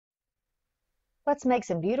Let's make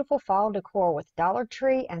some beautiful fall decor with Dollar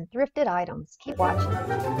Tree and thrifted items. Keep watching.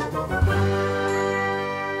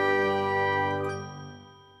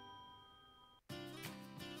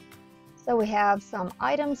 So we have some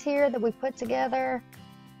items here that we put together.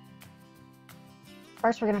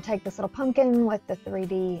 First, we're going to take this little pumpkin with the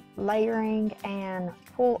 3D layering and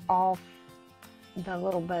pull off the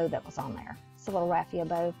little bow that was on there. It's a little raffia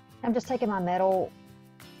bow. I'm just taking my metal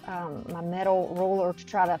ruler to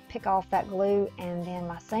try to pick off that glue, and then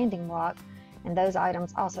my sanding block, and those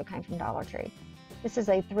items also came from Dollar Tree. This is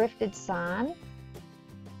a thrifted sign.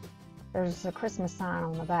 There's a Christmas sign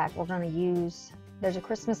on the back. There's a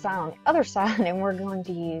Christmas sign on the other side, and we're going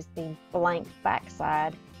to use the blank back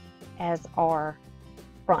side as our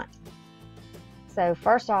front. So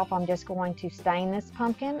first off, I'm just going to stain this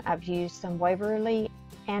pumpkin. I've used some Waverly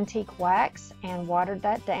antique wax and watered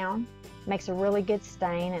that down. Makes a really good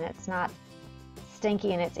stain, and it's not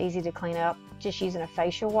stinky, and it's easy to clean up. Just using a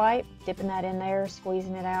facial wipe, dipping that in there,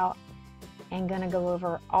 squeezing it out, and gonna go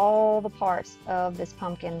over all the parts of this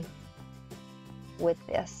pumpkin with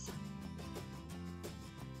this.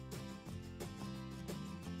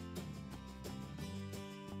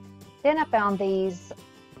 Then I found these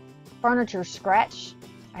furniture scratch,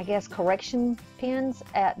 correction pins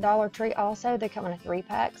at Dollar Tree also. They come in a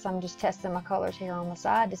 3-pack, so I'm just testing my colors here on the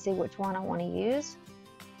side to see which one I want to use.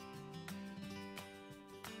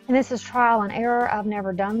 And this is trial and error. I've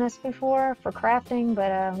never done this before for crafting,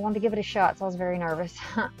 but I wanted to give it a shot, so I was very nervous.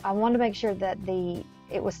 I wanted to make sure that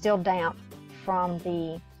it was still damp from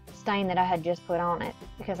the stain that I had just put on it,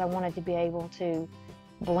 because I wanted to be able to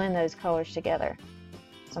blend those colors together.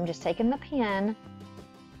 So I'm just taking the pen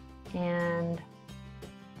and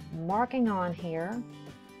marking on here.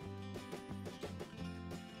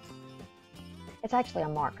 It's actually a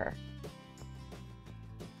marker.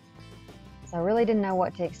 So I really didn't know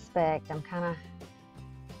what to expect. I'm kind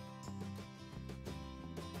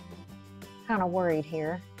of worried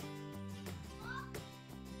here.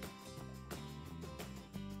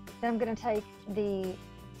 Then I'm going to take the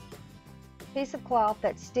piece of cloth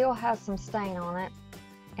that still has some stain on it,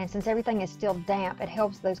 and since everything is still damp, it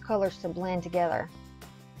helps those colors to blend together.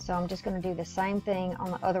 So I'm just going to do the same thing on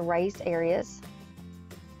the other raised areas.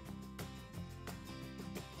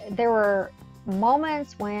 There were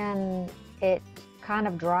moments when it kind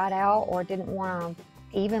of dried out or didn't want to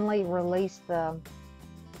evenly release the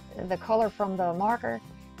color from the marker,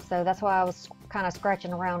 so that's why I was kind of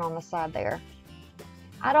scratching around on the side there.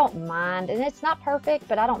 I don't mind, and it's not perfect,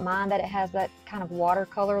 but I don't mind that it has that kind of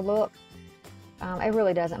watercolor look. It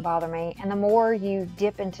really doesn't bother me. And the more you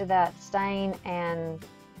dip into that stain and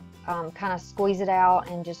kind of squeeze it out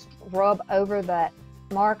and just rub over that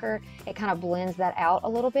marker, it kind of blends that out a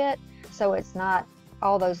little bit, so it's not,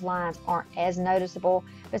 all those lines aren't as noticeable.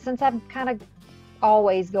 But since I'm kind of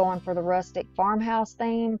always going for the rustic farmhouse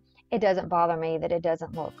theme, it doesn't bother me that it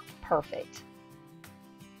doesn't look perfect.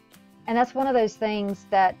 And that's one of those things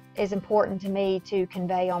that is important to me to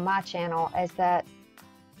convey on my channel, is that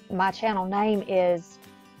my channel name is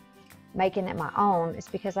Making It My Own. It's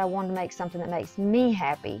because I want to make something that makes me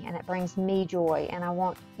happy and it brings me joy, and I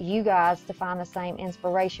want you guys to find the same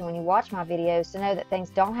inspiration when you watch my videos, to know that things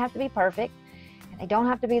don't have to be perfect, and they don't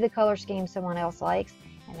have to be the color scheme someone else likes,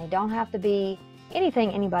 and they don't have to be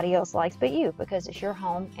anything anybody else likes but you, because it's your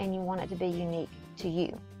home and you want it to be unique to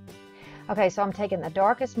you. Okay, so I'm taking the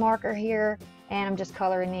darkest marker here, and I'm just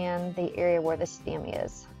coloring in the area where the stem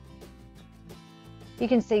is. You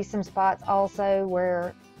can see some spots also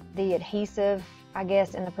where the adhesive,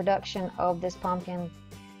 in the production of this pumpkin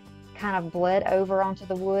kind of bled over onto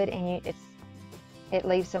the wood, and it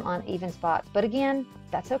leaves some uneven spots. But again,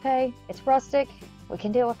 that's okay. It's rustic. We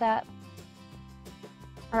can deal with that.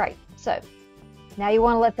 All right, so now you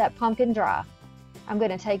want to let that pumpkin dry. I'm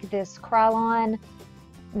going to take this Krylon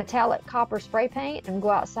metallic copper spray paint and go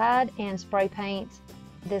outside and spray paint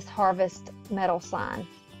this harvest metal sign.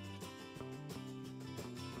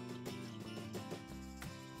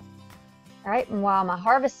 All right, and while my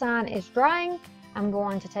harvest sign is drying, I'm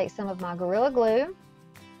going to take some of my Gorilla Glue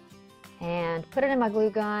and put it in my glue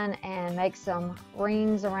gun and make some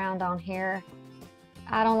rings around on here.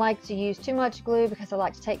 I don't like to use too much glue because I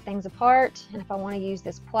like to take things apart, and if I want to use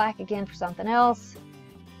this plaque again for something else,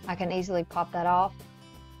 I can easily pop that off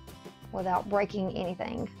without breaking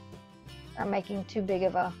anything or making too big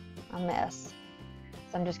of a mess.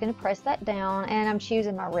 So I'm just going to press that down, and I'm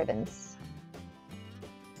choosing my ribbons.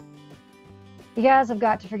 You guys have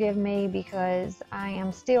got to forgive me because I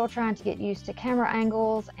am still trying to get used to camera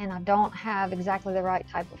angles, and I don't have exactly the right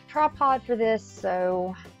type of tripod for this,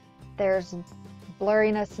 so there's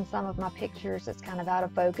blurriness in some of my pictures. It's kind of out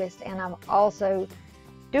of focus, and I'm also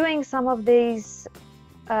doing some of these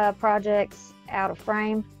projects out of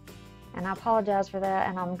frame, and I apologize for that,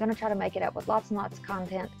 and I'm going to try to make it up with lots and lots of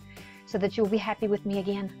content so that you'll be happy with me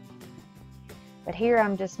again. But here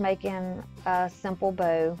I'm just making a simple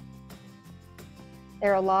bow.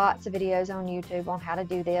 There are lots of videos on YouTube on how to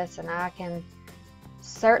do this, and I can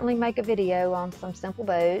certainly make a video on some simple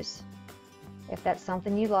bows. If that's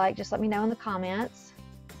something you like, just let me know in the comments.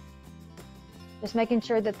 Just making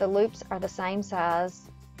sure that the loops are the same size.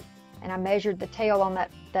 And I measured the tail on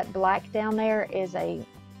that black down there is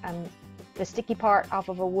the sticky part off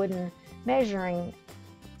of a wooden measuring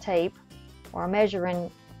tape, or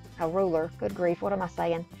a ruler, good grief, what am I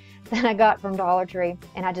saying, that I got from Dollar Tree,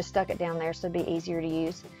 and I just stuck it down there so it'd be easier to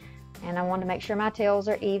use. And I wanted to make sure my tails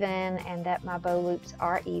are even and that my bow loops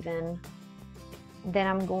are even. Then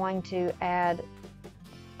I'm going to add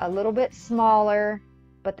a little bit smaller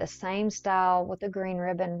but the same style with the green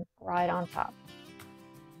ribbon right on top.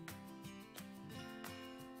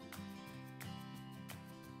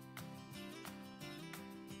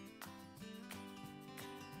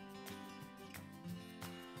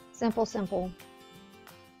 Simple, simple,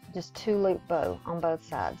 just 2-loop bow on both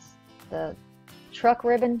sides. The truck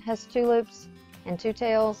ribbon has 2 loops and 2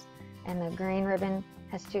 tails, and the green ribbon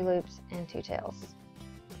has 2 loops and 2 tails.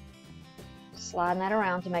 Sliding that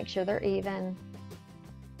around to make sure they're even.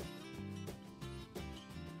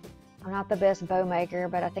 I'm not the best bow maker,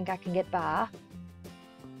 but I think I can get by.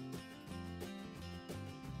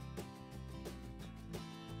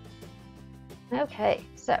 Okay,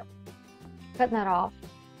 so cutting that off.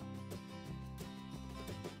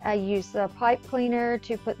 I use the pipe cleaner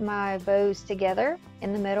to put my bows together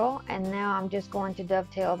in the middle, and now I'm just going to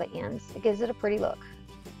dovetail the ends. It gives it a pretty look.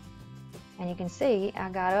 And you can see I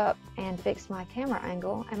got up and fixed my camera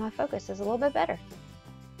angle, and my focus is a little bit better.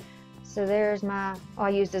 So there's my, I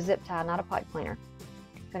used a zip tie, not a pipe cleaner.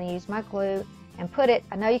 I'm going to use my glue and put it,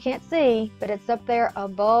 I know you can't see, but it's up there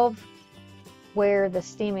above where the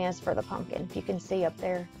stem is for the pumpkin. You can see up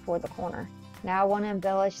there for the corner. Now I want to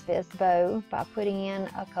embellish this bow by putting in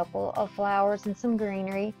a couple of flowers and some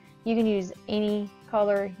greenery. You can use any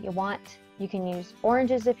color you want. You can use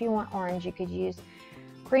oranges if you want orange. You could use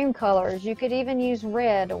cream colors. You could even use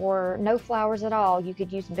red or no flowers at all. You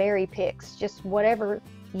could use berry picks, just whatever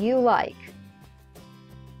you like.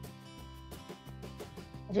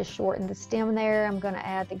 I just shortened the stem there. I'm going to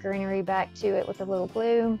add the greenery back to it with a little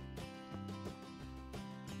glue.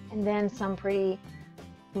 And then some pretty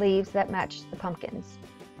leaves that match the pumpkins.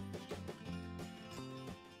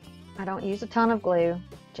 I don't use a ton of glue,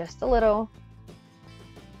 just a little.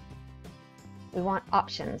 We want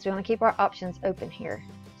options. We want to keep our options open here.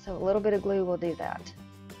 So a little bit of glue will do that.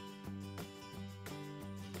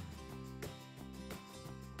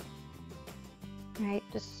 All right,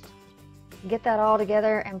 just get that all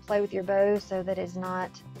together and play with your bow so that it's not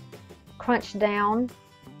crunched down,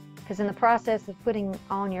 because in the process of putting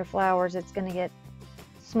on your flowers, it's going to get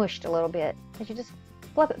smushed a little bit. But you just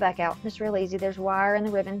fluff it back out. It's real easy. There's wire in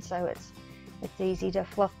the ribbon, so it's easy to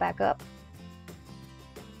fluff back up.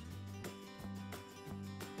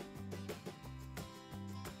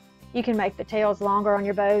 You can make the tails longer on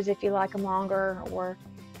your bows if you like them longer, or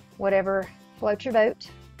whatever floats your boat.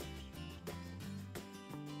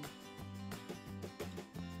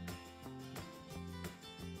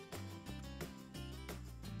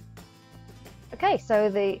 Okay, so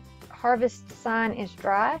the harvest sign is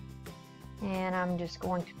dry, and I'm just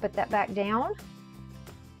going to put that back down.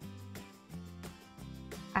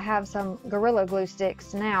 I have some Gorilla Glue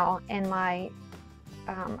sticks now in my,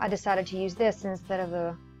 I decided to use this instead of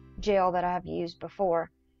the gel that I've used before.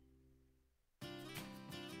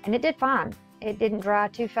 And it did fine. It didn't dry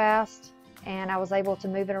too fast, and I was able to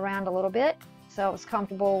move it around a little bit, so I was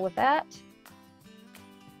comfortable with that.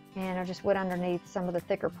 And I just went underneath some of the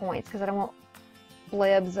thicker points because I don't want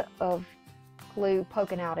blebs of glue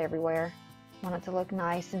poking out everywhere. I want it to look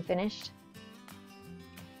nice and finished.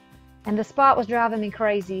 And the spot was driving me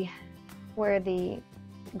crazy where the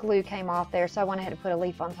glue came off there, so I went ahead and put a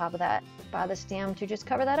leaf on top of that by the stem to just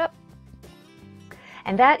cover that up.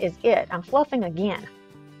 And that is it. I'm fluffing again.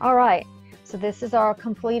 All right, so this is our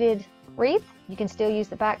completed wreath. You can still use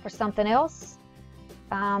the back for something else.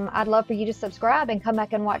 I'd love for you to subscribe and come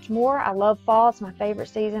back and watch more. I love fall. It's my favorite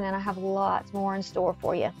season, and I have lots more in store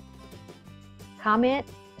for you. Comment,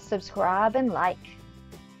 subscribe, and like.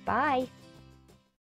 Bye.